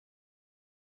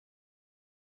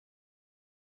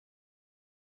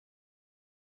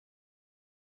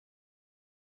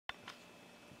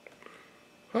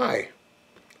Hi,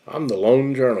 I'm the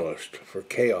lone journalist for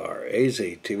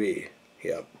KRAZ-TV.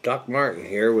 Yep, Doc Martin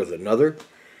here with another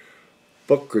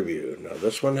book review. Now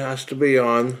this one has to be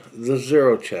on the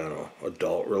Zero channel,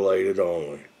 adult related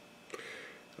only.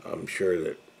 I'm sure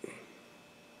that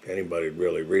anybody'd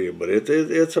really read it, but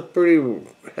it's a pretty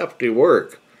hefty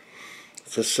work.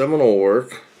 It's a seminal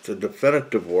work. It's a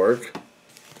definitive work.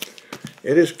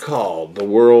 It is called The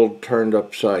World Turned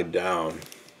Upside Down: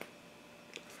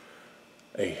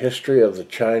 A History of the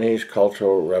Chinese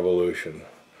Cultural Revolution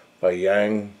by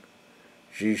Jisheng.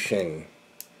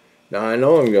 Now I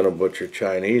know I'm going to butcher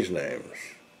Chinese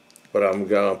names, but I'm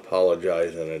going to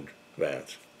apologize in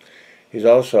advance. He's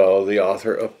also the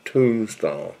author of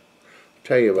Tombstone. I'll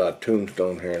tell you about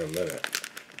Tombstone here in a minute.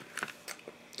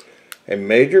 A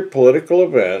major political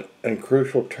event and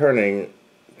crucial turning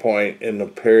point in the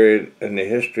period in the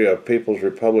history of People's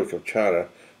Republic of China,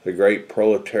 the Great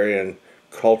Proletarian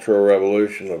Cultural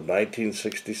Revolution of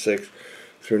 1966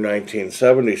 through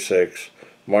 1976,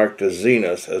 marked the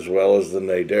zenith as well as the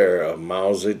nadir of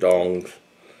Mao Zedong's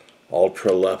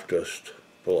ultra-leftist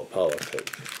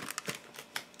politics.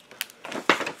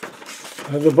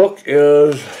 The book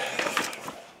is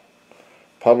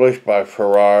published by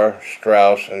Farrar,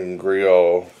 Straus, and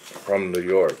Griot from New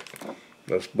York.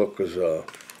 This book was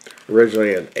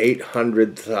originally an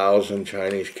 800,000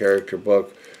 Chinese character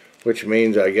book, which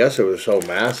means I guess it was so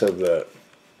massive that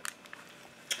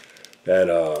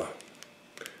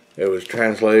it was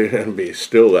translated and be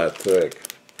still that thick.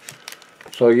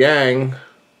 So Yang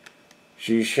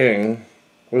Jisheng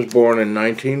was born in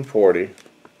 1940,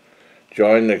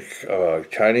 joined the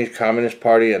Chinese Communist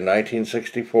Party in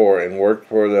 1964, and worked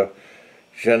for the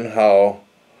Zhenhao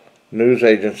news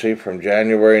agency from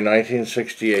January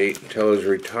 1968 until his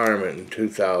retirement in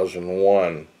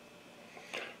 2001.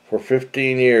 For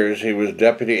 15 years, he was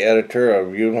deputy editor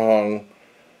of Yunhong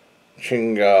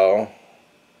Qinghui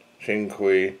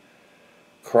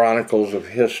Chronicles of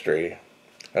History,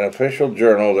 an official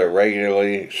journal that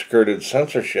regularly skirted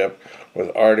censorship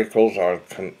with articles on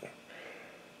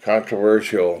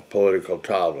controversial political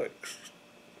topics.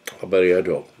 I bet he had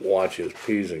to watch his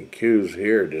P's and Q's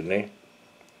here, didn't he?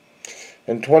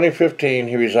 In 2015,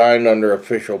 he resigned under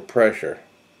official pressure.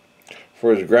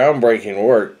 For his groundbreaking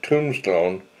work,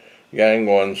 Tombstone, Yang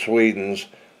won Sweden's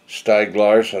Stig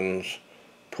Larsson's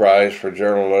Prize for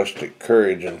Journalistic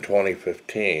Courage in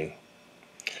 2015,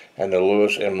 and the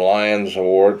Lewis M. Lyons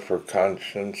Award for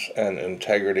Conscience and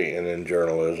Integrity in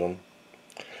Journalism,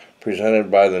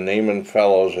 presented by the Nieman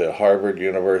Fellows at Harvard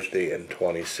University in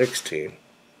 2016.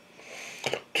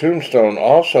 Tombstone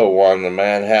also won the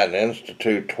Manhattan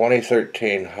Institute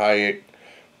 2013 Hayek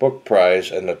Book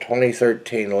Prize and the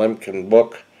 2013 Lemkin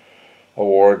Book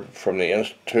Award from the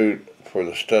Institute for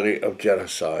the Study of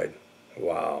Genocide.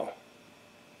 Wow.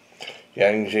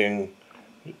 Yang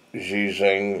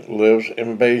Jisheng lives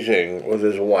in Beijing with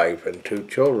his wife and 2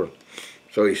 children.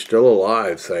 So he's still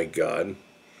alive, thank God.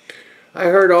 I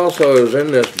heard also it was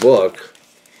in this book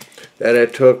that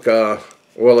it took, it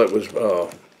was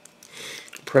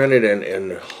printed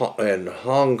in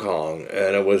Hong Kong,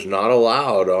 and it was not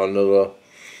allowed onto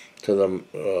the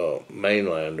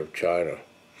mainland of China.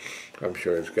 I'm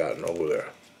sure it's gotten over there.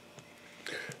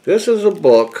 This is a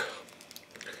book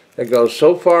that goes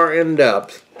so far in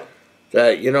depth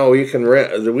that, you know, you can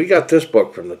rent. We got this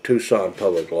book from the Tucson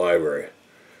Public Library.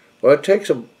 Well, it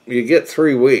takes you get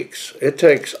 3 weeks. It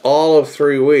takes all of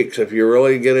 3 weeks if you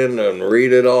really get into and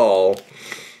read it all,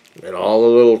 and all the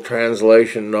little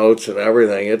translation notes and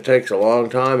everything. It takes a long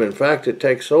time. In fact, it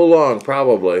takes so long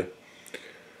probably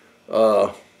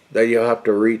that you'll have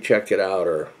to recheck it out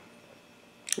or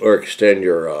extend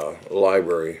your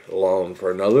library loan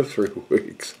for another 3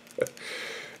 weeks.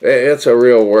 It's a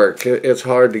real work. It's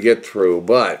hard to get through,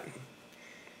 but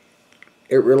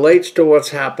it relates to what's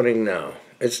happening now.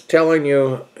 It's telling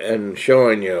you and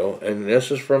showing you, and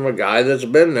this is from a guy that's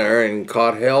been there and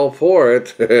caught hell for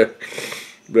it, that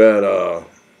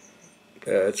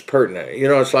it's pertinent. You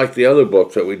know, it's like the other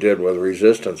book that we did with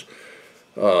Resistance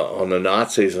on the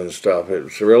Nazis and stuff.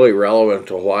 It's really relevant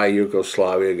to why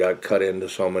Yugoslavia got cut into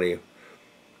so many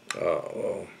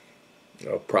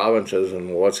provinces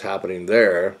and what's happening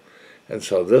there. And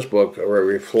so this book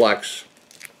reflects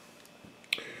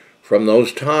from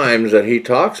those times that he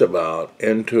talks about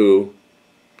into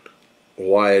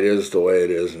why it is the way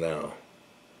it is now.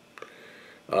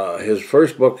 His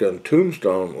first book on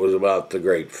Tombstone was about the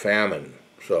Great Famine.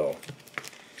 So,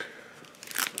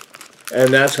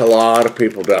 and that's a lot of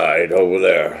people died over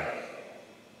there.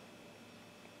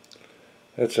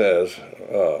 It says,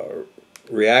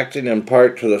 reacting in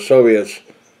part to the Soviets'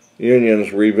 Union's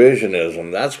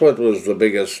revisionism. That's what was the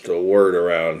biggest word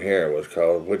around here, was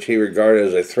called, which he regarded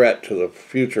as a threat to the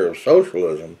future of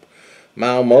socialism.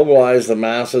 Mao mobilized the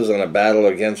masses in a battle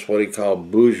against what he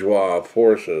called bourgeois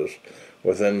forces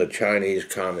within the Chinese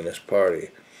Communist Party.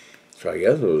 So I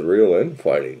guess it was real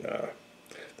infighting now.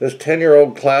 This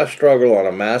 10-year-old class struggle on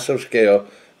a massive scale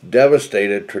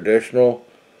devastated traditional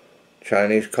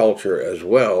Chinese culture as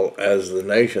well as the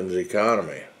nation's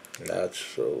economy.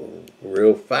 That's a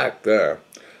real fact there.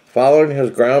 Following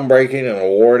his groundbreaking and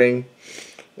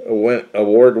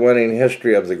award-winning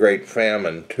history of the Great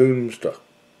Famine tombstone,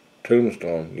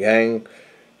 Yang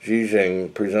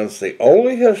Jisheng presents the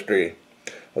only history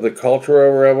of the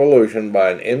Cultural Revolution by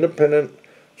an independent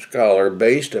scholar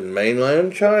based in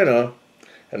mainland China,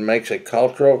 and makes a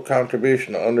cultural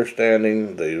contribution to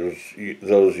understanding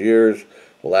those years'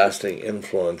 lasting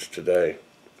influence today.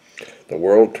 The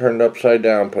World Turned Upside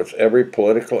Down puts every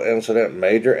political incident,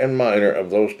 major and minor, of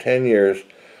those 10 years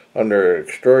under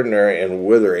extraordinary and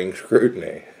withering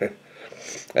scrutiny,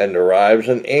 and arrives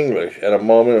in English at a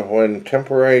moment when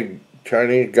temporary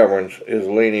Chinese governance is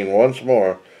leaning once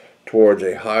more towards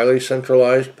a highly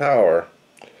centralized power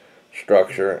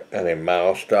structure and a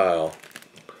Mao-style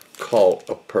cult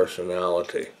of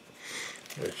personality.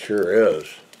 It sure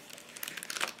is.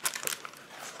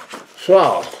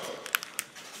 So,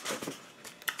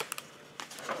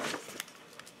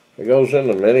 it goes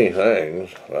into many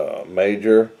things.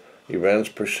 Major events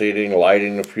preceding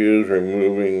lighting the fuse,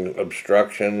 removing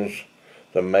obstructions,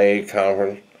 the May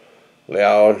Conference,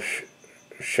 Liao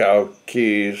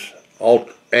Shaoqi's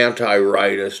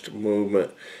anti-rightist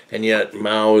movement, and yet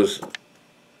Mao is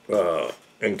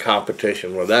in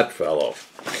competition with that fellow.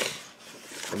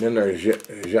 And then there's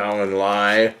Zhou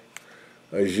Enlai,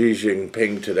 Xi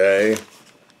Jinping today.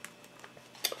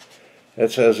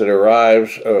 It says it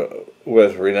arrives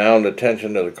with renowned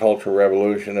attention to the Cultural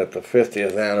Revolution at the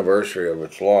 50th anniversary of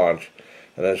its launch,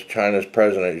 and as China's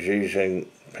President Xi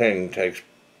Jinping takes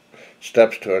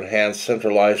steps to enhance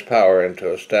centralized power and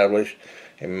to establish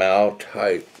a Mao-style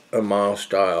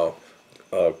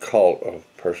cult of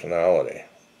personality.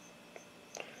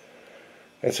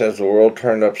 It says the World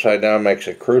Turned Upside Down makes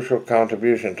a crucial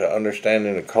contribution to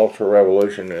understanding the Cultural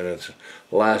Revolution and its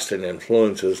lasting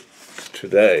influences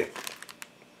today.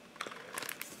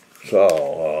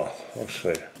 So, let's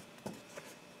see.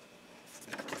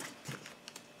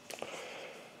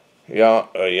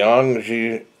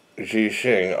 Yang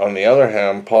Jisheng, on the other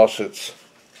hand, posits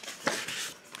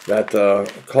that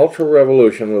the Cultural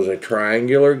Revolution was a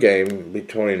triangular game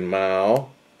between Mao,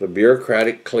 the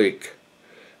bureaucratic clique,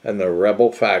 and the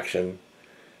rebel faction,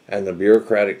 and the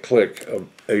bureaucratic clique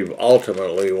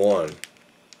ultimately won.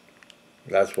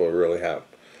 That's what really happened.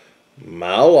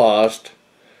 Mao lost,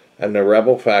 and the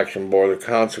rebel faction bore the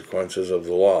consequences of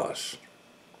the loss.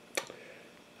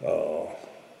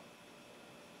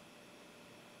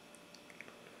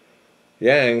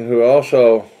 Yang, who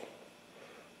also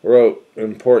wrote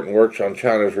important works on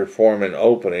China's reform and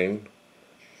opening,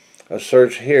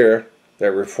 asserts here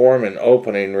that reform and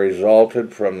opening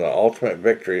resulted from the ultimate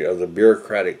victory of the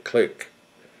bureaucratic clique,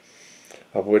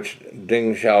 of which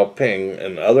Deng Xiaoping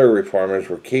and other reformers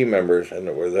were key members, and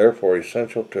that were therefore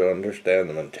essential to understand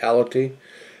the mentality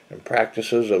and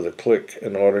practices of the clique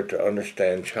in order to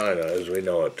understand China as we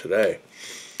know it today.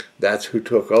 That's who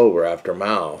took over after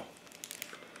Mao.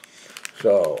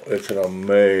 So, it's an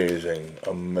amazing,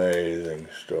 amazing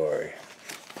story.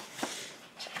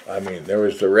 I mean, there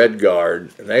was the Red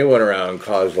Guard, and they went around and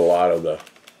caused a lot of the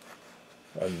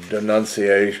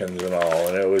denunciations and all,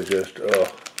 and it was just,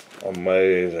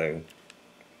 amazing.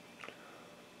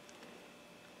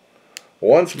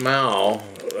 Once Mao,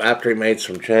 after he made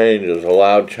some changes,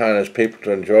 allowed China's people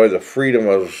to enjoy the freedom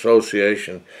of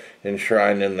association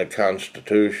enshrined in the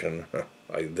Constitution,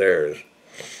 like theirs,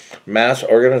 mass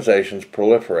organizations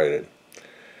proliferated.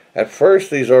 At first,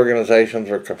 these organizations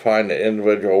were confined to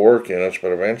individual work units,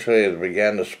 but eventually they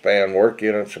began to span work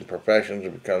units and professions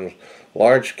and become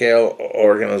large-scale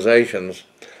organizations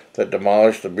that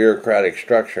demolished the bureaucratic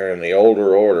structure and the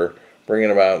older order,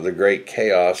 bringing about the great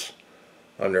chaos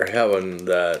under heaven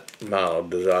that Mao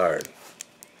desired.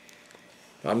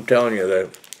 I'm telling you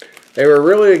that they were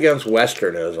really against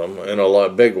Westernism in a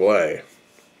big way.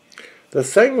 The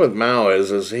thing with Mao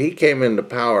is he came into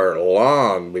power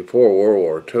long before World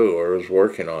War II, or was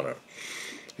working on it.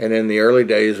 And in the early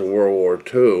days of World War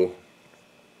II,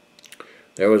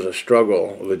 there was a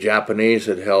struggle. The Japanese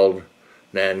had held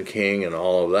Nanking and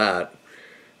all of that,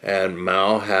 and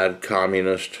Mao had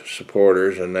communist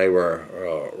supporters, and they were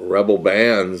rebel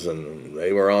bands, and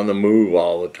they were on the move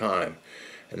all the time.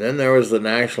 And then there was the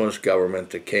nationalist government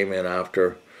that came in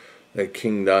after the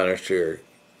Qing dynasty or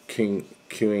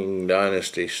Qing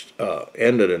dynasty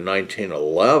ended in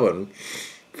 1911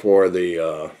 for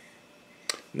the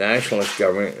nationalist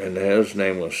government, and his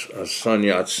name was Sun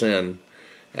Yat-sen,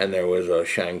 and there was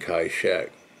Chiang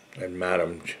Kai-shek, and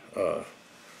Madam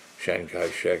Chiang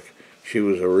Kai-shek. She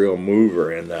was a real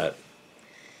mover in that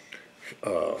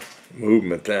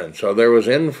movement then. So there was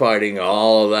infighting,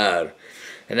 all of that,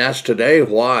 and that's today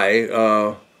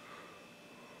why.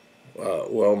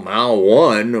 Well, Mao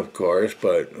won, of course,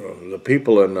 but the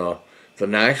people in the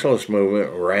nationalist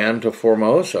movement ran to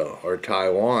Formosa or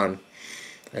Taiwan,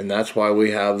 and that's why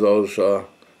we have those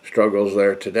struggles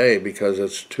there today, because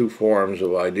it's two forms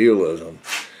of idealism.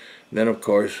 And then, of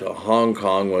course, Hong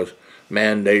Kong was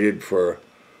mandated for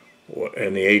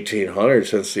in the 1800s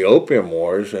since the Opium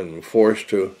Wars and forced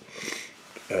to,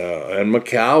 and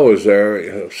Macau was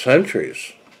there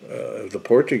centuries, the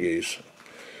Portuguese.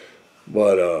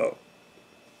 But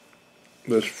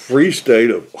this free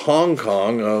state of Hong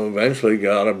Kong eventually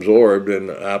got absorbed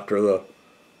after the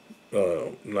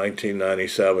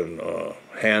 1997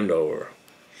 handover.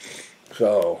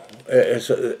 So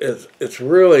it's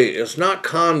really, it's not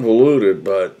convoluted,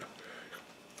 but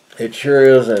it sure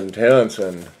is intense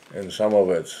in some of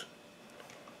its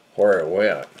where it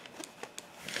went.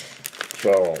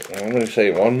 So let me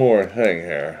say one more thing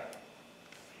here.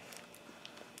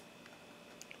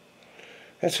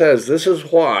 It says, this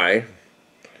is why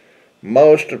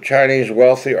most of Chinese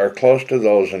wealthy are close to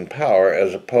those in power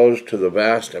as opposed to the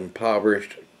vast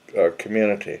impoverished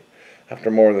community. After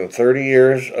more than 30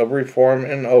 years of reform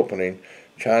and opening,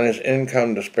 China's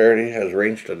income disparity has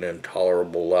reached an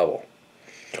intolerable level.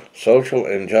 Social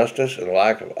injustice and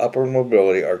lack of upward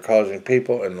mobility are causing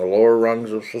people in the lower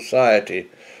rungs of society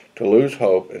to lose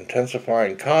hope,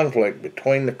 intensifying conflict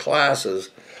between the classes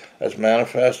as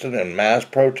manifested in mass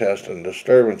protests and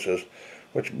disturbances,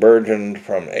 which burgeoned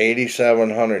from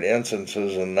 8,700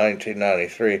 instances in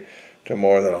 1993 to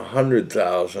more than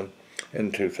 100,000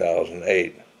 in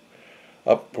 2008.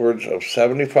 Upwards of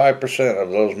 75% of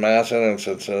those mass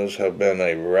instances have been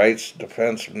a rights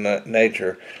defense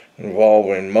nature,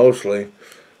 involving mostly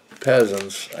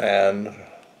peasants and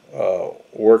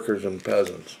workers and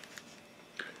peasants.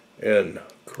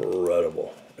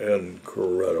 Incredible,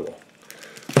 incredible.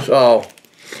 So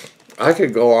I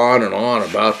could go on and on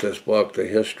about this book, the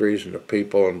histories and the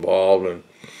people involved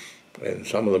and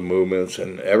some of the movements,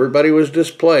 and everybody was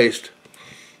displaced.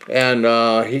 And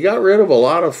he got rid of a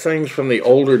lot of things from the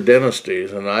older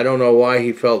dynasties, and I don't know why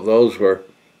he felt those were,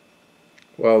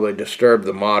 well, they disturbed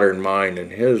the modern mind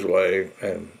in his way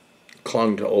and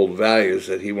clung to old values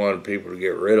that he wanted people to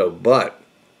get rid of. But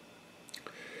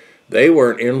they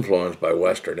weren't influenced by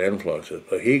Western influences,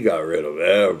 but he got rid of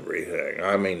everything.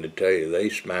 I mean to tell you, they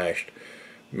smashed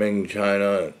Ming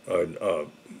China,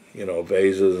 you know,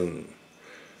 vases and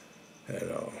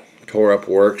tore up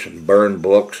works and burned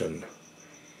books, and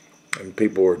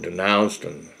people were denounced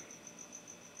and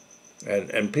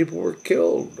people were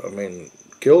killed. I mean,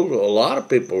 killed. A lot of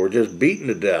people were just beaten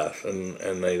to death,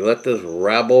 and they let this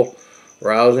rabble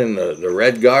rousing the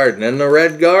Red Guard, and then the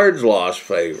Red Guards lost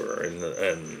favor,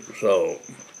 and so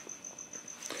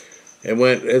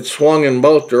it swung in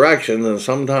both directions, and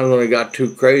sometimes when it got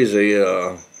too crazy,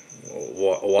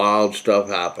 wild stuff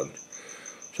happened.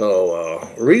 So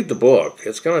read the book.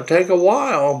 It's going to take a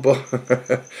while, but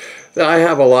I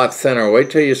have a lot thinner. Wait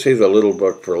till you see the little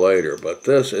book for later, but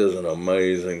this is an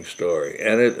amazing story,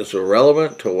 and it is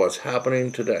relevant to what's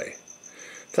happening today.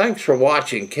 Thanks for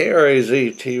watching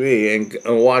KRAZ TV,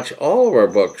 and watch all of our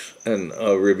books and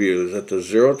reviews at the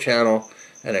Zero Channel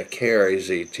and at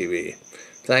KRAZ TV.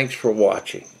 Thanks for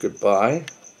watching. Goodbye.